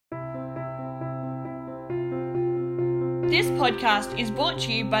This podcast is brought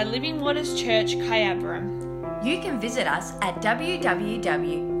to you by Living Waters Church, Kyabram. You can visit us at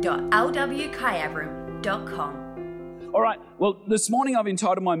www.lwkyabram.com. All right, well, this morning I've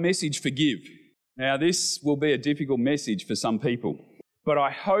entitled my message, Forgive. Now, this will be a difficult message for some people, but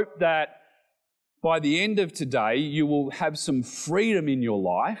I hope that by the end of today, you will have some freedom in your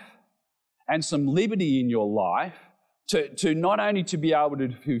life and some liberty in your life to not only to be able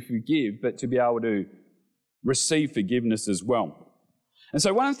to forgive, but to be able to receive forgiveness as well. And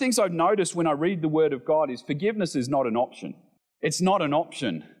so one of the things I've noticed when I read the Word of God is forgiveness is not an option. It's not an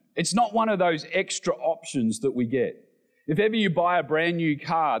option. It's not one of those extra options that we get. If ever you buy a brand new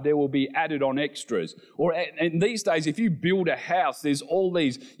car, there will be added on extras. And these days, if you build a house, there's all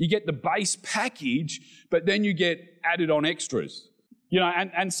these, you get the base package, but then you get added on extras. You know,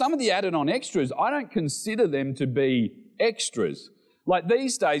 and some of the added on extras, I don't consider them to be extras. Like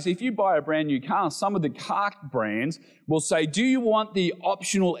these days, if you buy a brand new car, some of the car brands will say, do you want the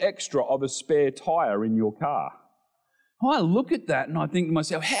optional extra of a spare tyre in your car? I look at that and I think to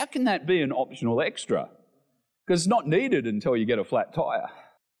myself, how can that be an optional extra? Because it's not needed until you get a flat tyre.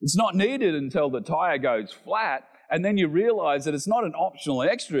 It's not needed until the tyre goes flat, and then you realise that it's not an optional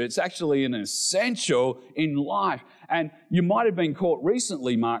extra, it's actually an essential in life. And you might have been caught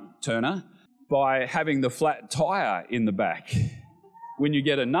recently, Mark Turner, by having the flat tyre in the back. When you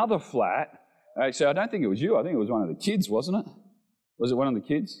get another flat, actually I don't think it was you, I think it was one of the kids, wasn't it? Was it one of the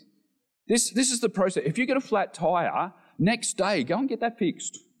kids? This is the process. If you get a flat tyre, next day go and get that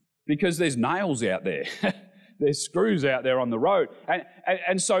fixed, because there's nails out there. There's screws out there on the road.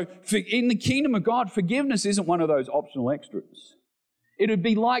 And so in the kingdom of God, forgiveness isn't one of those optional extras. It would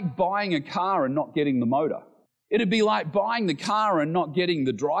be like buying a car and not getting the motor. It would be like buying the car and not getting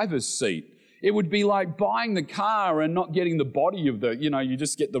the driver's seat. It would be like buying the car and not getting the body of you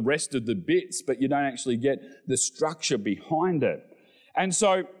just get the rest of the bits, but you don't actually get the structure behind it. And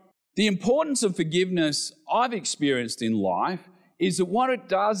so the importance of forgiveness I've experienced in life is that what it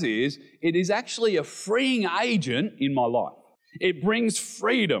does is, it is actually a freeing agent in my life. It brings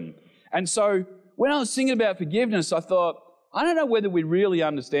freedom. And so when I was thinking about forgiveness, I thought, I don't know whether we really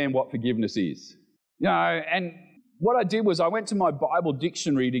understand what forgiveness is. And what I did was I went to my Bible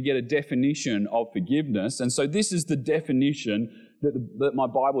dictionary to get a definition of forgiveness. And so this is the definition that my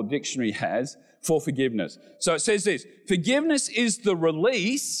Bible dictionary has for forgiveness. So it says this: forgiveness is the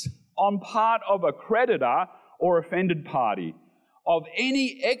release on part of a creditor or offended party of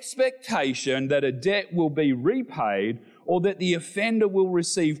any expectation that a debt will be repaid or that the offender will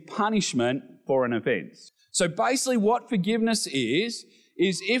receive punishment for an offence. So basically what forgiveness is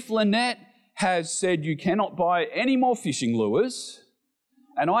if Lynette has said you cannot buy any more fishing lures,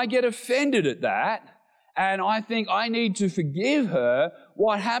 and I get offended at that, and I think I need to forgive her,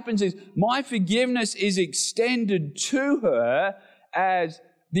 what happens is my forgiveness is extended to her as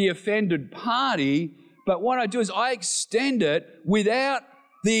the offended party, but what I do is I extend it without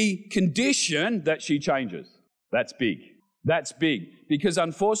the condition that she changes. That's big. That's big. Because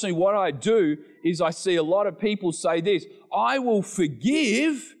unfortunately what I do is I see a lot of people say this: I will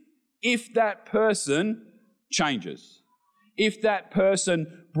forgive if that person changes. If that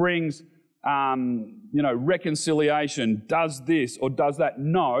person brings, reconciliation, does this or does that.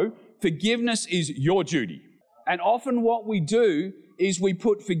 No, forgiveness is your duty. And often what we do is we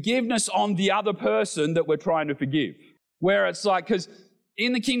put forgiveness on the other person that we're trying to forgive. Where it's like, because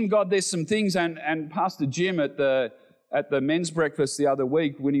in the kingdom of God, there's some things, and Pastor Jim at the men's breakfast the other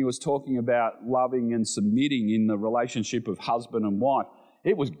week, when he was talking about loving and submitting in the relationship of husband and wife,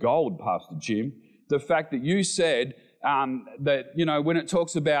 it was gold, Pastor Jim. The fact that you said that, when it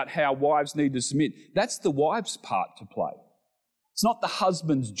talks about how wives need to submit, that's the wife's part to play. It's not the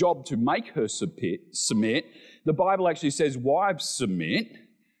husband's job to make her submit. The Bible actually says wives submit.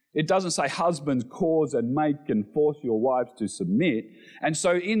 It doesn't say husbands cause and make and force your wives to submit. And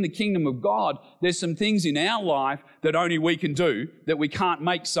so in the kingdom of God, there's some things in our life that only we can do that we can't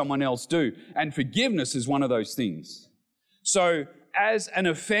make someone else do. And forgiveness is one of those things. So as an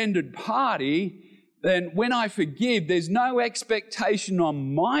offended party, then when I forgive, there's no expectation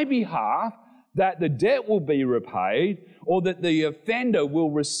on my behalf that the debt will be repaid or that the offender will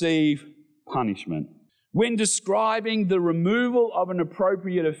receive punishment. When describing the removal of an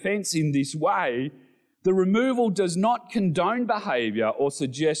appropriate offence in this way, the removal does not condone behaviour or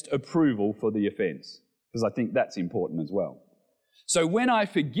suggest approval for the offence, because I think that's important as well. So when I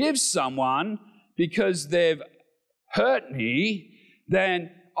forgive someone because they've hurt me, then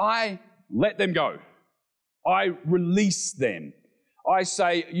I let them go. I release them. I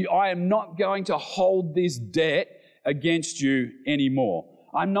say, I am not going to hold this debt against you anymore.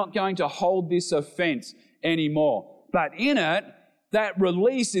 I'm not going to hold this offence anymore. But in it, that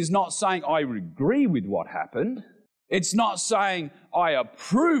release is not saying I agree with what happened. It's not saying I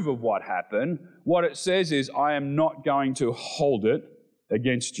approve of what happened. What it says is I am not going to hold it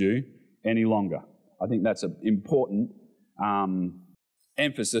against you any longer. I think that's an important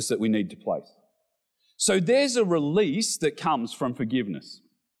emphasis that we need to place. So there's a release that comes from forgiveness.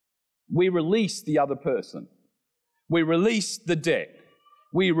 We release the other person. We release the debt.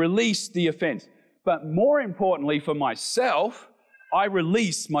 We release the offense. But more importantly for myself, I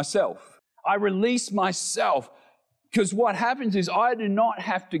release myself. I release myself because what happens is I do not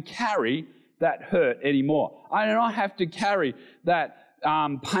have to carry that hurt anymore. I do not have to carry that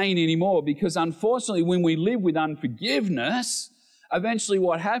pain anymore, because unfortunately when we live with unforgiveness, eventually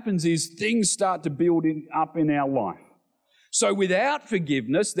what happens is things start to build up in our life. So without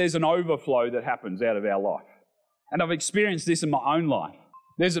forgiveness, there's an overflow that happens out of our life. And I've experienced this in my own life.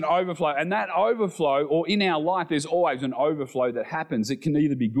 There's an overflow, and that overflow, or in our life, there's always an overflow that happens. It can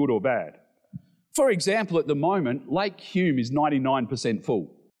either be good or bad. For example, at the moment, Lake Hume is 99%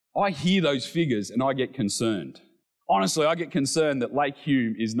 full. I hear those figures and I get concerned. Honestly, I get concerned that Lake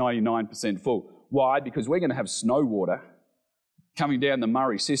Hume is 99% full. Why? Because we're going to have snow water coming down the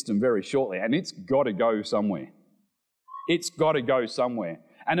Murray system very shortly, and it's got to go somewhere. It's got to go somewhere.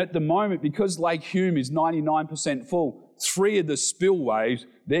 And at the moment, because Lake Hume is 99% full, 3 of the spillways,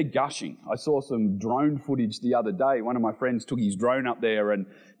 they're gushing. I saw some drone footage the other day. One of my friends took his drone up there and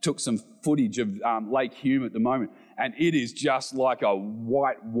took some footage of Lake Hume at the moment, and it is just like a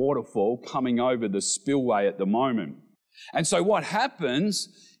white waterfall coming over the spillway at the moment. And so what happens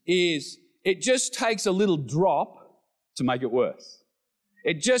is it just takes a little drop to make it worse.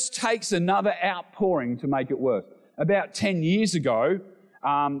 It just takes another outpouring to make it worse. About 10 years ago,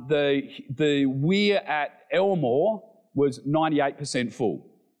 the weir at Elmore was 98% full.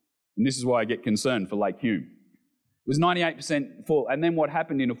 And this is why I get concerned for Lake Hume. It was 98% full. And then what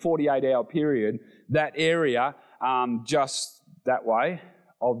happened in a 48-hour period, that area just that way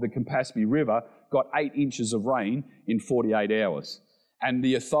of the Campaspe River got 8 inches of rain in 48 hours. And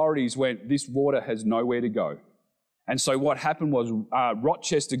the authorities went, this water has nowhere to go. And so what happened was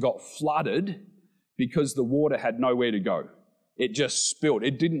Rochester got flooded because the water had nowhere to go. It just spilled.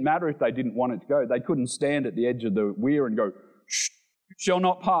 It didn't matter if they didn't want it to go. They couldn't stand at the edge of the weir and go, shh, you shall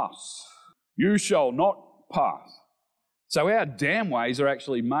not pass. You shall not pass. So our damways are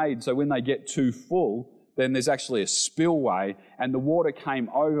actually made so when they get too full, then there's actually a spillway, and the water came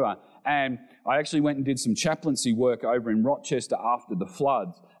over. And I actually went and did some chaplaincy work over in Rochester after the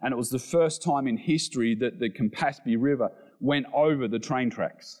floods, and it was the first time in history that the Campaspe River went over the train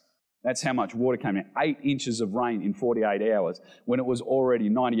tracks. That's how much water came in. 8 inches of rain in 48 hours when it was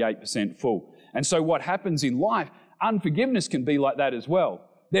already 98% full. And so what happens in life, unforgiveness can be like that as well.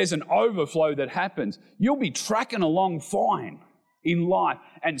 There's an overflow that happens. You'll be tracking along fine in life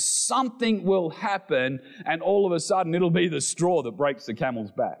and something will happen, and all of a sudden it'll be the straw that breaks the camel's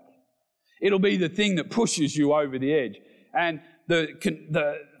back. It'll be the thing that pushes you over the edge. And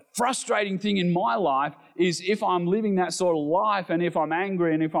the frustrating thing in my life is if I'm living that sort of life and if I'm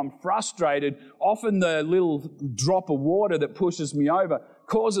angry and if I'm frustrated, often the little drop of water that pushes me over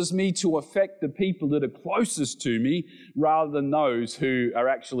causes me to affect the people that are closest to me rather than those who are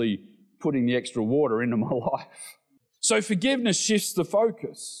actually putting the extra water into my life. So forgiveness shifts the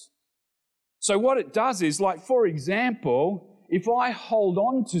focus. So what it does is, like, for example, if I hold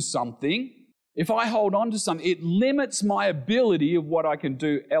on to something, it limits my ability of what I can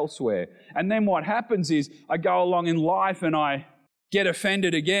do elsewhere. And then what happens is I go along in life and I get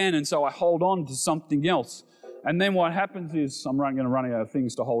offended again, and so I hold on to something else. And then what happens is I'm going to run out of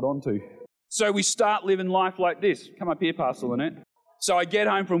things to hold on to. So we start living life like this. Come up here, Pastor Lynette. So I get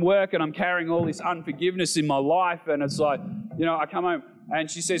home from work and I'm carrying all this unforgiveness in my life, and it's like, I come home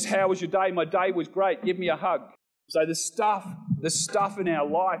and she says, "How was your day?" "My day was great. Give me a hug." So the stuff in our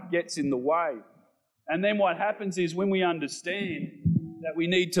life gets in the way. And then what happens is when we understand that we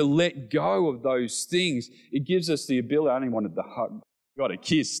need to let go of those things, it gives us the ability. I only wanted the hug. Got a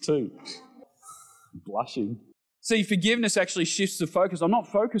kiss too. Blushing. See, forgiveness actually shifts the focus. I'm not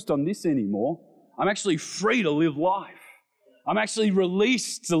focused on this anymore. I'm actually free to live life. I'm actually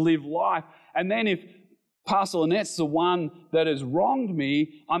released to live life. And then if Pastor Lynette's the one that has wronged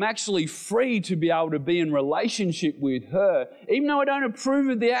me, I'm actually free to be able to be in relationship with her. Even though I don't approve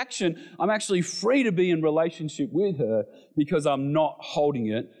of the action, I'm actually free to be in relationship with her because I'm not holding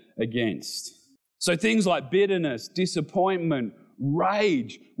it against. So things like bitterness, disappointment,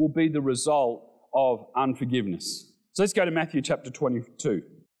 rage will be the result of unforgiveness. So let's go to Matthew chapter 22.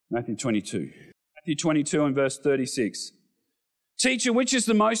 Matthew 22. Matthew 22 and verse 36. Teacher, which is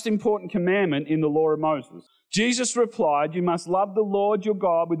the most important commandment in the law of Moses? Jesus replied, you must love the Lord your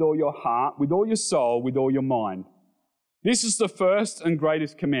God with all your heart, with all your soul, with all your mind. This is the first and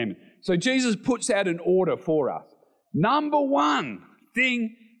greatest commandment. So Jesus puts out an order for us. Number one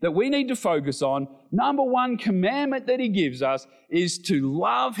thing that we need to focus on, number one commandment that he gives us is to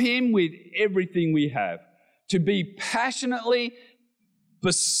love him with everything we have, to be passionately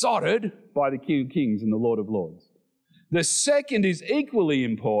besotted by the King of Kings and the Lord of Lords. The second is equally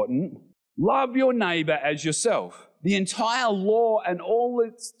important. Love your neighbor as yourself. The entire law and all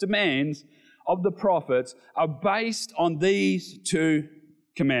its demands of the prophets are based on these two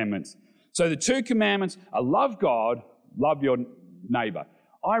commandments. So the two commandments are love God, love your neighbor.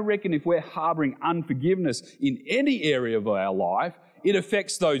 I reckon if we're harboring unforgiveness in any area of our life, it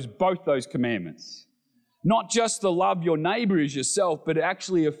affects both those commandments. Not just the love your neighbor as yourself, but it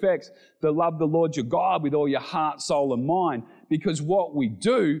actually affects the love the Lord your God with all your heart, soul, and mind. Because what we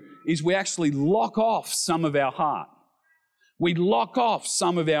do is we actually lock off some of our heart. We lock off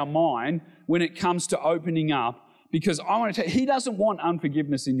some of our mind when it comes to opening up. Because I want to tell you, he doesn't want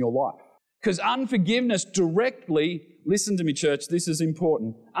unforgiveness in your life. Because unforgiveness directly, listen to me, church, this is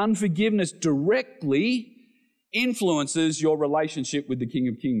important. Unforgiveness directly influences your relationship with the King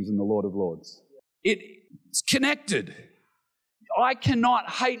of Kings and the Lord of Lords. It's connected. I cannot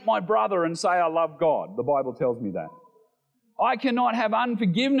hate my brother and say I love God. The Bible tells me that. I cannot have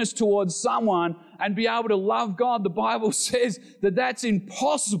unforgiveness towards someone and be able to love God. The Bible says that that's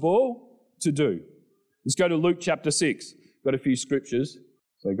impossible to do. Let's go to Luke chapter 6. Got a few scriptures.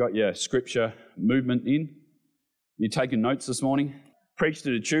 So you got your scripture movement in. You taking notes this morning? Preached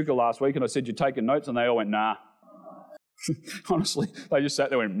at Echuca last week and I said, you taking notes? And they all went, nah. Honestly, they just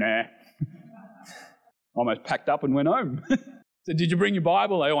sat there and went, nah. Almost packed up and went home. Said, did you bring your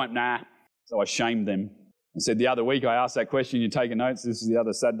Bible? They all went, nah. So I shamed them. I said, the other week I asked that question, you taking notes? This is the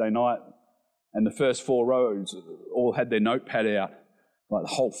other Saturday night. And the first 4 rows all had their notepad out. Like the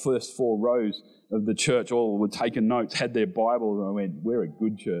whole first 4 rows of the church all were taking notes, had their Bible. And I went, we're a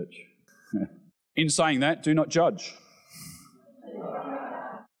good church. In saying that, do not judge.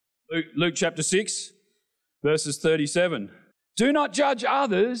 Luke chapter 6, verses 37. Do not judge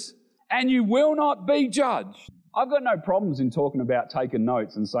others, and you will not be judged. I've got no problems in talking about taking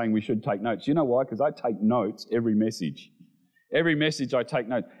notes and saying we should take notes. You know why? Because I take notes every message. Every message I take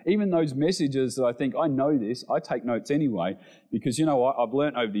notes. Even those messages that I think, I know this, I take notes anyway, because you know what? I've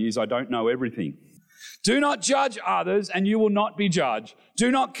learnt over the years I don't know everything. Do not judge others, and you will not be judged.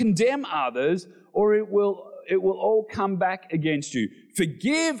 Do not condemn others, or it will all come back against you.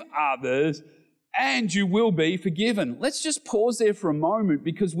 Forgive others, and you will be forgiven. Let's just pause there for a moment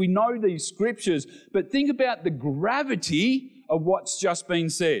because we know these scriptures, but think about the gravity of what's just been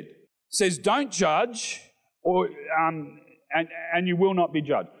said. It says, don't judge, and you will not be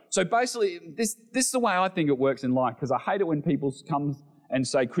judged. So basically, this is the way I think it works in life, because I hate it when people come and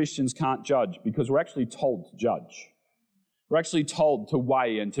say Christians can't judge, because we're actually told to judge. We're actually told to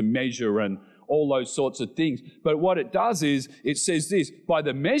weigh and to measure and all those sorts of things. But what it does is, it says this, by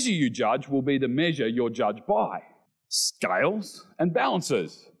the measure you judge will be the measure you're judged by. Scales and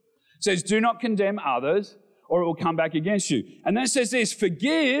balances. It says, do not condemn others, or it will come back against you. And then it says this,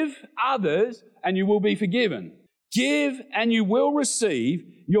 forgive others, and you will be forgiven. Give, and you will receive.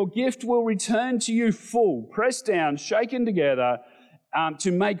 Your gift will return to you full, pressed down, shaken together,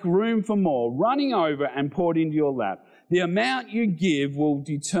 to make room for more, running over and poured into your lap. The amount you give will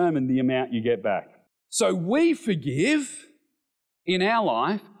determine the amount you get back. So we forgive in our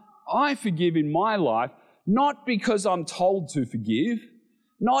life. I forgive in my life, not because I'm told to forgive,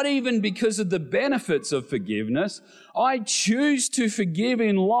 not even because of the benefits of forgiveness. I choose to forgive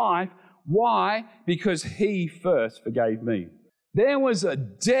in life. Why? Because He first forgave me. There was a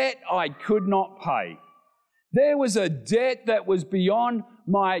debt I could not pay. There was a debt that was beyond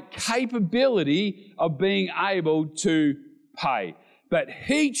my capability of being able to pay. But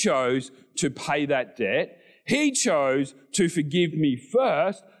He chose to pay that debt. He chose to forgive me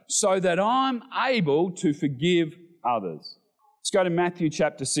first so that I'm able to forgive others. Let's go to Matthew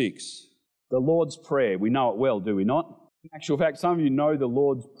chapter 6. The Lord's Prayer. We know it well, do we not? In actual fact, some of you know the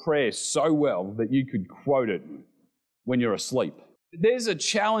Lord's Prayer so well that you could quote it when you're asleep. There's a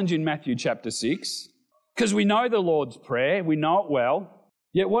challenge in Matthew chapter 6 because we know the Lord's Prayer, we know it well.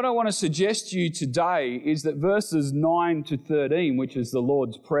 Yet what I want to suggest to you today is that verses 9 to 13, which is the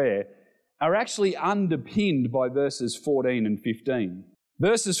Lord's Prayer, are actually underpinned by verses 14 and 15.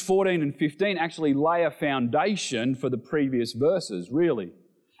 Verses 14 and 15 actually lay a foundation for the previous verses, really.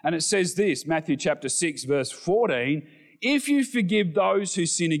 And it says this, Matthew chapter 6, verse 14, if you forgive those who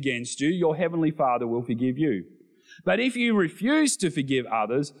sin against you, your heavenly Father will forgive you. But if you refuse to forgive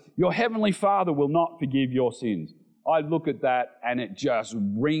others, your heavenly Father will not forgive your sins. I look at that and it just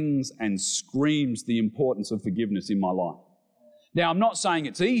rings and screams the importance of forgiveness in my life. Now, I'm not saying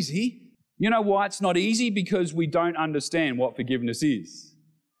it's easy. You know why it's not easy? Because we don't understand what forgiveness is.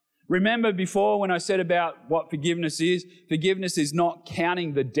 Remember before when I said about what forgiveness is? Forgiveness is not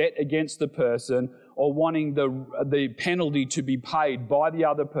counting the debt against the person or wanting the penalty to be paid by the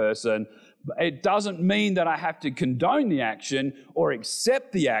other person. It doesn't mean that I have to condone the action or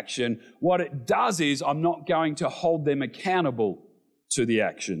accept the action. What it does is I'm not going to hold them accountable to the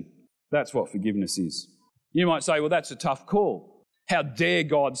action. That's what forgiveness is. You might say, well, that's a tough call. How dare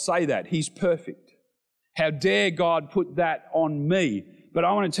God say that? He's perfect. How dare God put that on me? But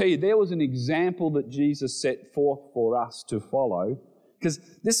I want to tell you, there was an example that Jesus set forth for us to follow. Because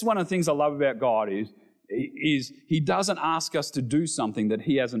this is one of the things I love about God is He doesn't ask us to do something that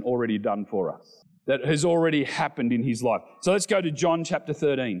He hasn't already done for us, that has already happened in His life. So let's go to John chapter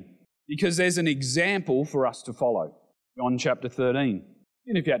 13, because there's an example for us to follow. John chapter 13.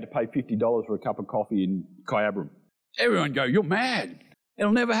 Even if you had to pay $50 for a cup of coffee in Kyabram, everyone go, you're mad.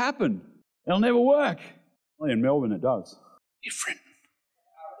 It'll never happen. It'll never work. Well, in Melbourne it does. Different.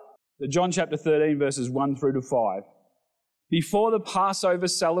 So John chapter 13, verses 1 through to 5. Before the Passover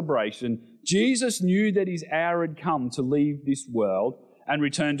celebration, Jesus knew that His hour had come to leave this world and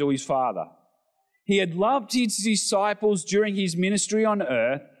return to His Father. He had loved His disciples during His ministry on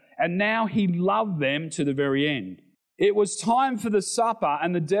earth, and now He loved them to the very end. It was time for the supper,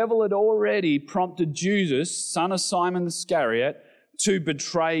 and the devil had already prompted Judas, son of Simon Iscariot, to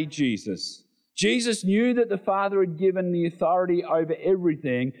betray Jesus. Jesus knew that the Father had given the authority over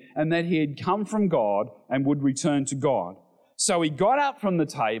everything and that He had come from God and would return to God. So He got up from the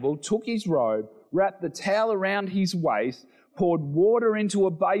table, took His robe, wrapped the towel around His waist, poured water into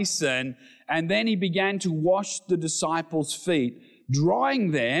a basin, and then He began to wash the disciples' feet,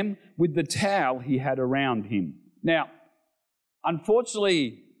 drying them with the towel He had around Him. Now,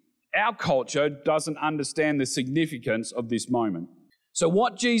 unfortunately, our culture doesn't understand the significance of this moment. So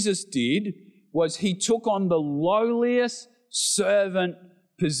what Jesus did was He took on the lowliest servant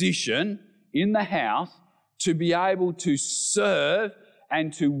position in the house to be able to serve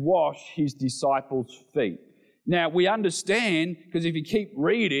and to wash His disciples' feet. Now, we understand, because if you keep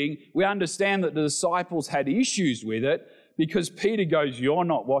reading, we understand that the disciples had issues with it because Peter goes, you're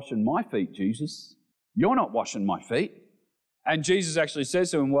not washing my feet, Jesus. You're not washing my feet. And Jesus actually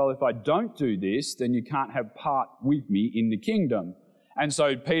says to him, well, if I don't do this, then you can't have part with me in the kingdom. And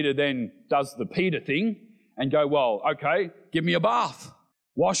so Peter then does the Peter thing and go, well, okay, give me a bath.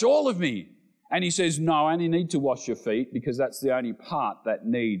 Wash all of me. And he says, no, I only need to wash your feet because that's the only part that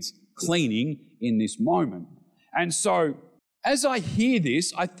needs cleaning in this moment. And so as I hear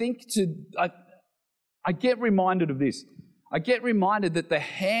this, I get reminded of this. I get reminded that the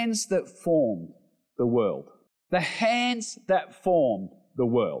hands that formed the world, the hands that formed the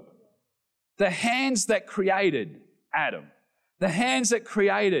world, the hands that created Adam, the hands that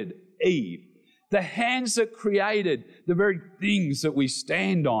created Eve, the hands that created the very things that we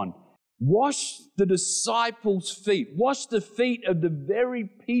stand on, wash the disciples' feet, wash the feet of the very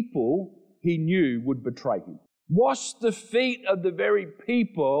people He knew would betray Him, wash the feet of the very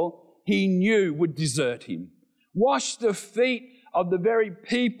people He knew would desert Him, wash the feet of the very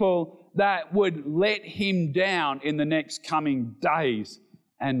people that would let Him down in the next coming days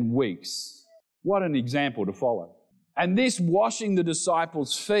and weeks. What an example to follow. And this washing the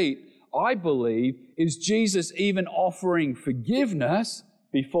disciples' feet, I believe, is Jesus even offering forgiveness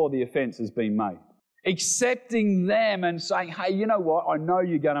before the offense has been made. Accepting them and saying, hey, you know what? I know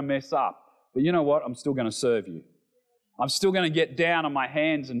you're going to mess up, but you know what? I'm still going to serve you. I'm still going to get down on my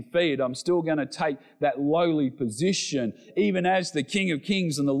hands and feet. I'm still going to take that lowly position, even as the King of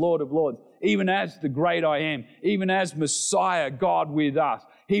Kings and the Lord of Lords, even as the great I am, even as Messiah, God with us.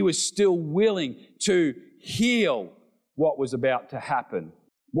 He was still willing to heal what was about to happen.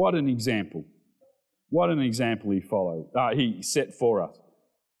 What an example. What an example He set for us.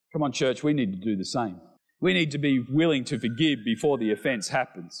 Come on, church, we need to do the same. We need to be willing to forgive before the offense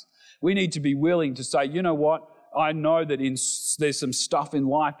happens. We need to be willing to say, you know what? I know that there's some stuff in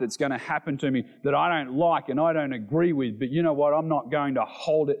life that's going to happen to me that I don't like and I don't agree with, but you know what? I'm not going to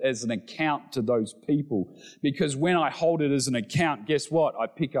hold it as an account to those people, because when I hold it as an account, guess what? I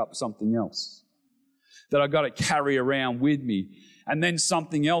pick up something else. that I've got to carry around with me. And then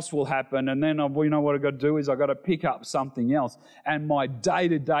something else will happen, and then you know what I've got to do is I've got to pick up something else. And my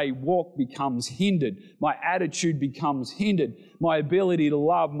day-to-day walk becomes hindered. My attitude becomes hindered. My ability to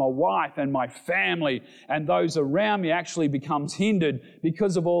love my wife and my family and those around me actually becomes hindered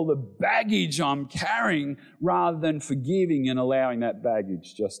because of all the baggage I'm carrying, rather than forgiving and allowing that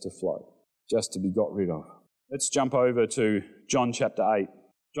baggage just to flow, just to be got rid of. Let's jump over to John chapter 8.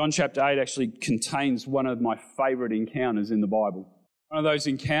 John chapter 8 actually contains one of my favourite encounters in the Bible. One of those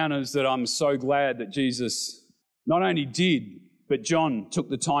encounters that I'm so glad that Jesus not only did, but John took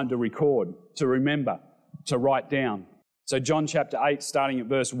the time to record, to remember, to write down. So John chapter 8, starting at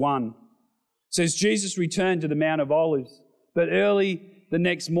verse 1, says, Jesus returned to the Mount of Olives, but early the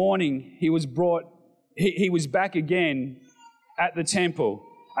next morning he was back again at the temple.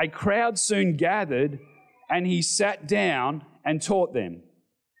 A crowd soon gathered, and he sat down and taught them.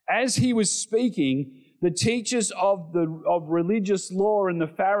 As he was speaking, the teachers of religious law and the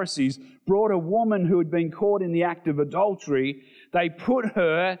Pharisees brought a woman who had been caught in the act of adultery. They put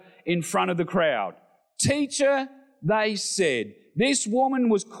her in front of the crowd. Teacher, they said, this woman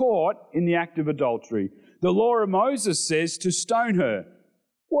was caught in the act of adultery. The law of Moses says to stone her.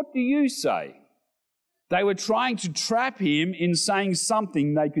 What do you say? They were trying to trap him in saying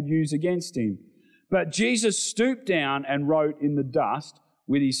something they could use against him. But Jesus stooped down and wrote in the dust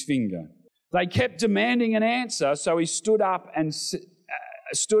with his finger. They kept demanding an answer, so he stood up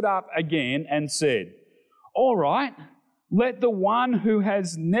again and said, all right, let the one who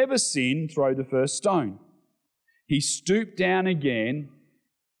has never sinned throw the first stone. He stooped down again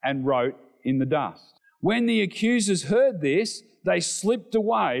and wrote in the dust. When the accusers heard this, they slipped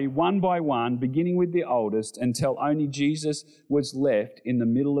away one by one, beginning with the oldest, until only Jesus was left in the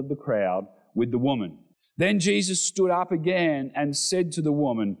middle of the crowd with the woman. Then Jesus stood up again and said to the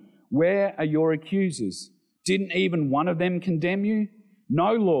woman, where are your accusers? Didn't even one of them condemn you?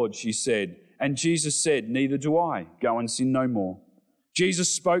 No, Lord, she said. And Jesus said, neither do I. Go and sin no more.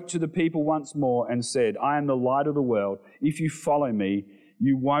 Jesus spoke to the people once more and said, I am the light of the world. If you follow me,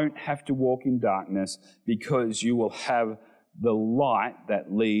 you won't have to walk in darkness, because you will have the light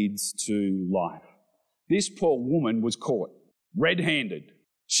that leads to life. This poor woman was caught red-handed.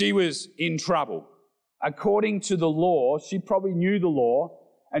 She was in trouble. According to the law, she probably knew the law,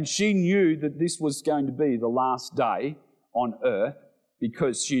 and she knew that this was going to be the last day on earth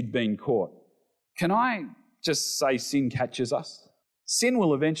because she'd been caught. Can I just say sin catches us? Sin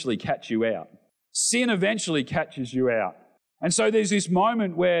will eventually catch you out. Sin eventually catches you out. And so there's this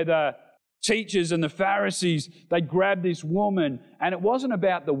moment where the teachers and the Pharisees, they grabbed this woman, and it wasn't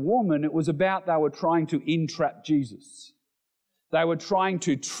about the woman, it was about they were trying to entrap Jesus. They were trying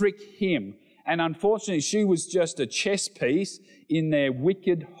to trick him. And unfortunately, she was just a chess piece in their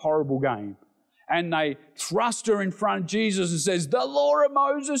wicked, horrible game. And they thrust her in front of Jesus and says, the law of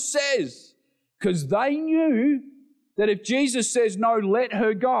Moses says. Because they knew that if Jesus says, no, let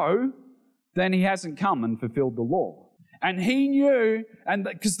her go, then he hasn't come and fulfilled the law. And he knew, and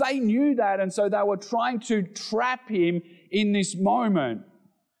because they knew that, and so they were trying to trap him in this moment.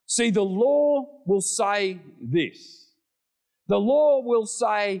 See, the law will say this. The law will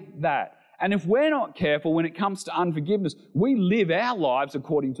say that. And if we're not careful when it comes to unforgiveness, we live our lives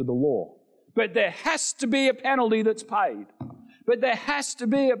according to the law. But there has to be a penalty that's paid. That's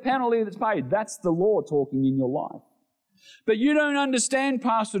the law talking in your life. But you don't understand,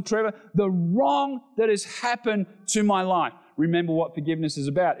 Pastor Trevor, the wrong that has happened to my life. Remember what forgiveness is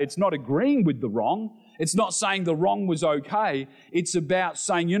about. It's not agreeing with the wrong. It's not saying the wrong was okay. It's about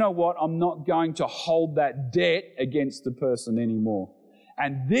saying, you know what, I'm not going to hold that debt against the person anymore.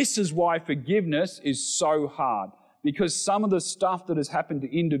 And this is why forgiveness is so hard, because some of the stuff that has happened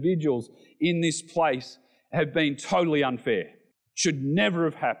to individuals in this place have been totally unfair. Should never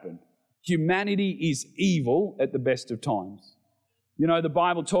have happened. Humanity is evil at the best of times. You know, the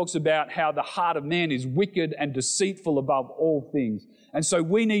Bible talks about how the heart of man is wicked and deceitful above all things. And so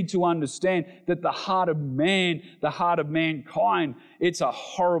we need to understand that the heart of man, the heart of mankind, it's a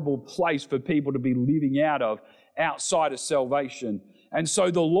horrible place for people to be living out of outside of salvation. And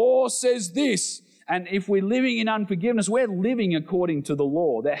so the law says this, and if we're living in unforgiveness, we're living according to the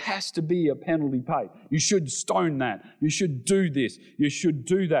law. There has to be a penalty paid. You should stone that. You should do this. You should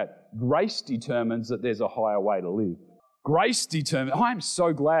do that. Grace determines that there's a higher way to live. Grace determines. I'm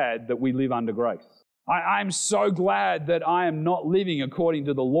so glad that we live under grace. I'm so glad that I am not living according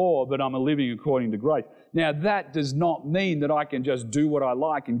to the law, but I'm living according to grace. Now, that does not mean that I can just do what I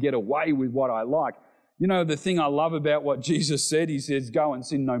like and get away with what I like. You know, the thing I love about what Jesus said, he says, go and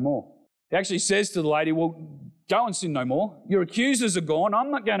sin no more. He actually says to the lady, well, go and sin no more. Your accusers are gone.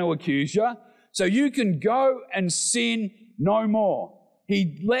 I'm not going to accuse you. So you can go and sin no more.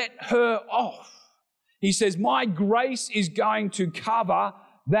 He let her off. He says, my grace is going to cover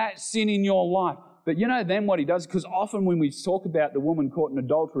that sin in your life. But you know then what he does? Because often when we talk about the woman caught in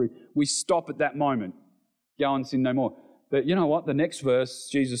adultery, we stop at that moment. Go and sin no more. But you know what? The next verse,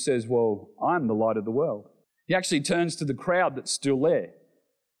 Jesus says, well, I'm the light of the world. He actually turns to the crowd that's still there.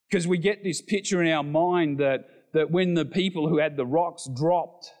 Because we get this picture in our mind that when the people who had the rocks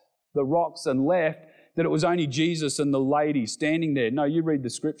dropped the rocks and left, that it was only Jesus and the lady standing there. No, you read the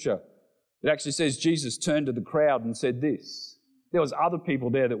scripture. It actually says Jesus turned to the crowd and said this. There was other people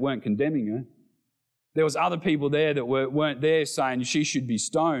there that weren't condemning her. There was other people there that weren't there saying she should be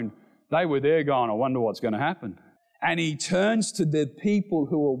stoned. They were there going, I wonder what's going to happen. And he turns to the people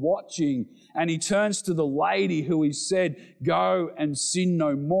who are watching, and he turns to the lady who he said, go and sin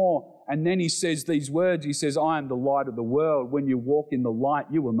no more. And then he says these words. He says, I am the light of the world. When you walk in the light,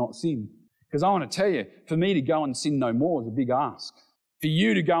 you will not sin. Because I want to tell you, for me to go and sin no more is a big ask. For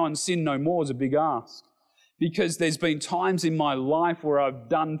you to go and sin no more is a big ask. Because there's been times in my life where I've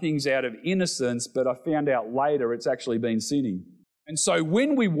done things out of innocence, but I found out later it's actually been sinning. And so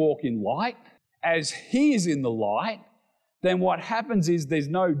when we walk in light, as he is in the light, then what happens is there's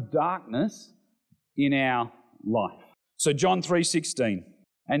no darkness in our life. So John 3:16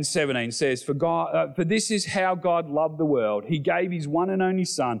 and 17 says, for this is how God loved the world. He gave his one and only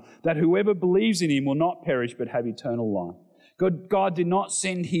Son, that whoever believes in him will not perish but have eternal life. God did not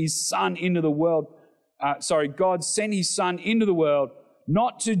send his Son into the world. God sent his Son into the world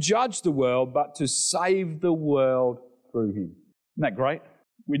not to judge the world, but to save the world through him. Isn't that great?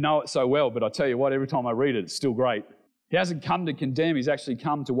 We know it so well, but I tell you what, every time I read it, it's still great. He hasn't come to condemn, he's actually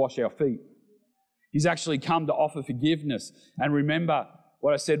come to wash our feet. He's actually come to offer forgiveness. And remember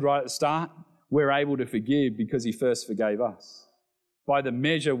what I said right at the start? We're able to forgive because he first forgave us. By the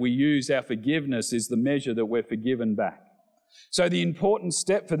measure we use, our forgiveness is the measure that we're forgiven back. So the important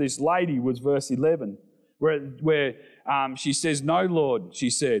step for this lady was verse 11, where she says, no, Lord, she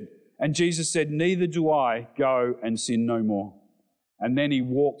said. And Jesus said, neither do I. Go and sin no more. And then he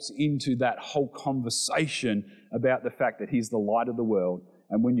walks into that whole conversation about the fact that he's the light of the world.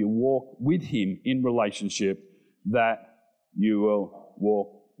 And when you walk with him in relationship, that you will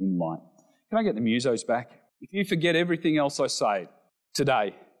walk in light. Can I get the musos back? If you forget everything else I say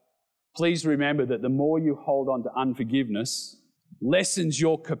today, please remember that the more you hold on to unforgiveness, lessens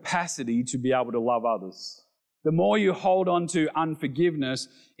your capacity to be able to love others. The more you hold on to unforgiveness,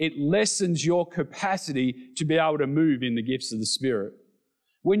 it lessens your capacity to be able to move in the gifts of the Spirit.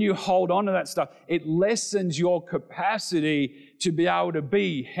 When you hold on to that stuff, it lessens your capacity to be able to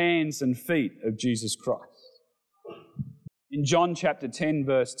be hands and feet of Jesus Christ. In John chapter 10,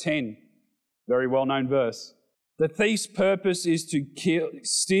 verse 10, very well-known verse, the thief's purpose is to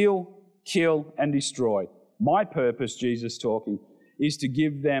steal, kill, and destroy. My purpose, Jesus talking, is to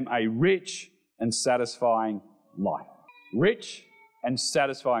give them a rich and satisfying life. Rich and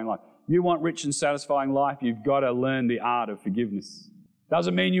satisfying life. You want rich and satisfying life, you've got to learn the art of forgiveness.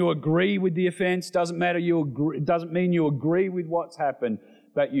 Doesn't mean you agree with the offense, doesn't mean you agree with what's happened,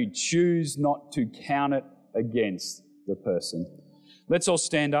 but you choose not to count it against the person. Let's all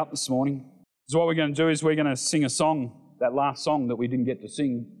stand up this morning. So what we're going to do is we're going to sing a song, that last song that we didn't get to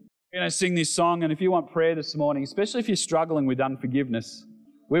sing. We're going to sing this song, and if you want prayer this morning, especially if you're struggling with unforgiveness,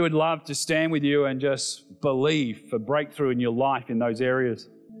 we would love to stand with you and just believe for breakthrough in your life in those areas.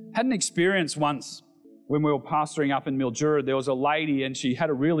 Had an experience once when we were pastoring up in Mildura. There was a lady and she had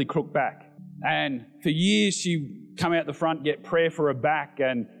a really crook back. And for years she'd come out the front, get prayer for her back,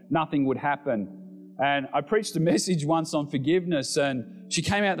 and nothing would happen. And I preached a message once on forgiveness, and she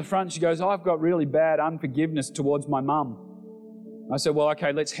came out the front and she goes, I've got really bad unforgiveness towards my mum. I said, well,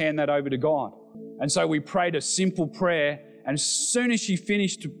 okay, let's hand that over to God. And so we prayed a simple prayer. And as soon as she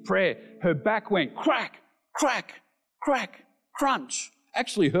finished prayer, her back went crack, crack, crack, crunch.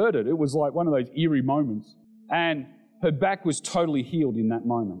 Actually heard it. It was like one of those eerie moments. And her back was totally healed in that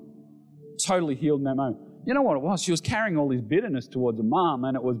moment. Totally healed in that moment. You know what it was? She was carrying all this bitterness towards her mum,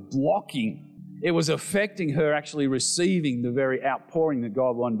 and it was blocking. It was affecting her actually receiving the very outpouring that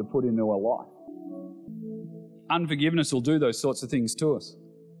God wanted to put into her life. Unforgiveness will do those sorts of things to us.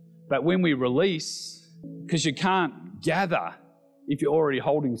 But when we release, because you can't gather if you're already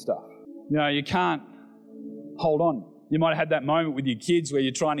holding stuff. You know, you can't hold on. You might have had that moment with your kids where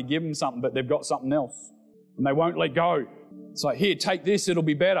you're trying to give them something, but they've got something else and they won't let go. It's like, here, take this, it'll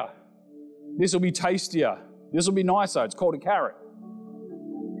be better. This will be tastier. This will be nicer. It's called a carrot.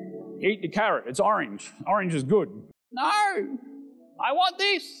 Eat the carrot. It's orange. Orange is good. No, I want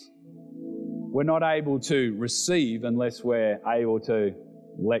this. We're not able to receive unless we're able to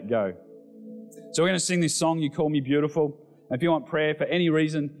let go. So we're going to sing this song, You Call Me Beautiful. And if you want prayer for any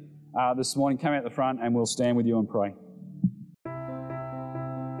reason this morning, come out the front and we'll stand with you and pray.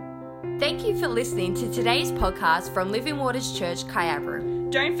 Thank you for listening to today's podcast from Living Waters Church, Kyabram.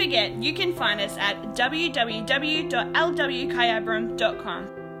 Don't forget, you can find us at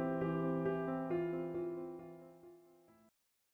www.lwkyabram.com.